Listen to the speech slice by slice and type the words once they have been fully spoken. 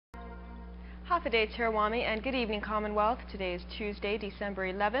Hafaday Tirawami and good evening Commonwealth. Today is Tuesday,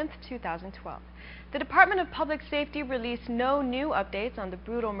 December 11th, 2012. The Department of Public Safety released no new updates on the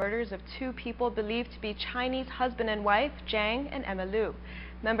brutal murders of two people believed to be Chinese husband and wife, Zhang and Emma Liu.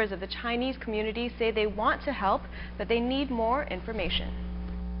 Members of the Chinese community say they want to help, but they need more information.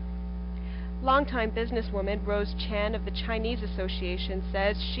 Longtime businesswoman Rose Chan of the Chinese Association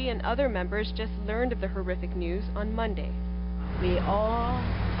says she and other members just learned of the horrific news on Monday. We all,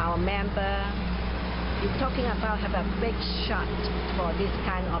 our member, is talking about have a big shot for this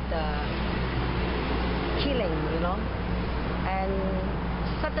kind of the killing, and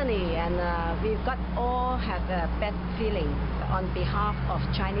suddenly, we got all have a bad feeling. On behalf of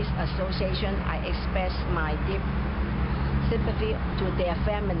Chinese Association, I express my deep sympathy to their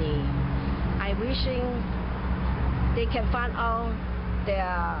family. I wishing they can find out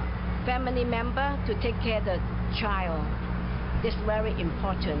their family member to take care of the child. It's very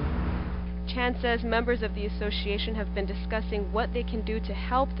important. Chan says members of the association have been discussing what they can do to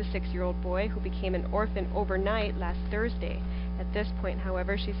help the 6-year-old boy who became an orphan overnight last Thursday. At this point,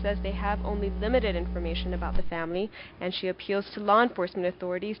 however, she says they have only limited information about the family, and she appeals to law enforcement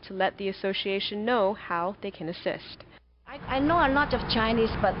authorities to let the association know how they can assist. I know a lot of Chinese,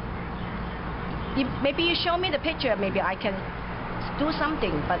 but maybe you show me the picture, maybe I can do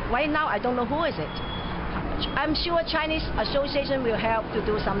something, but right now I don't know who is it. I'm sure Chinese Association will help to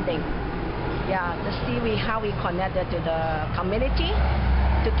do something. Yeah, to see how we connected to the community,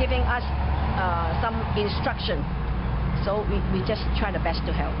 to giving us some instruction. So we just try the best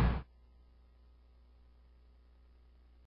to help.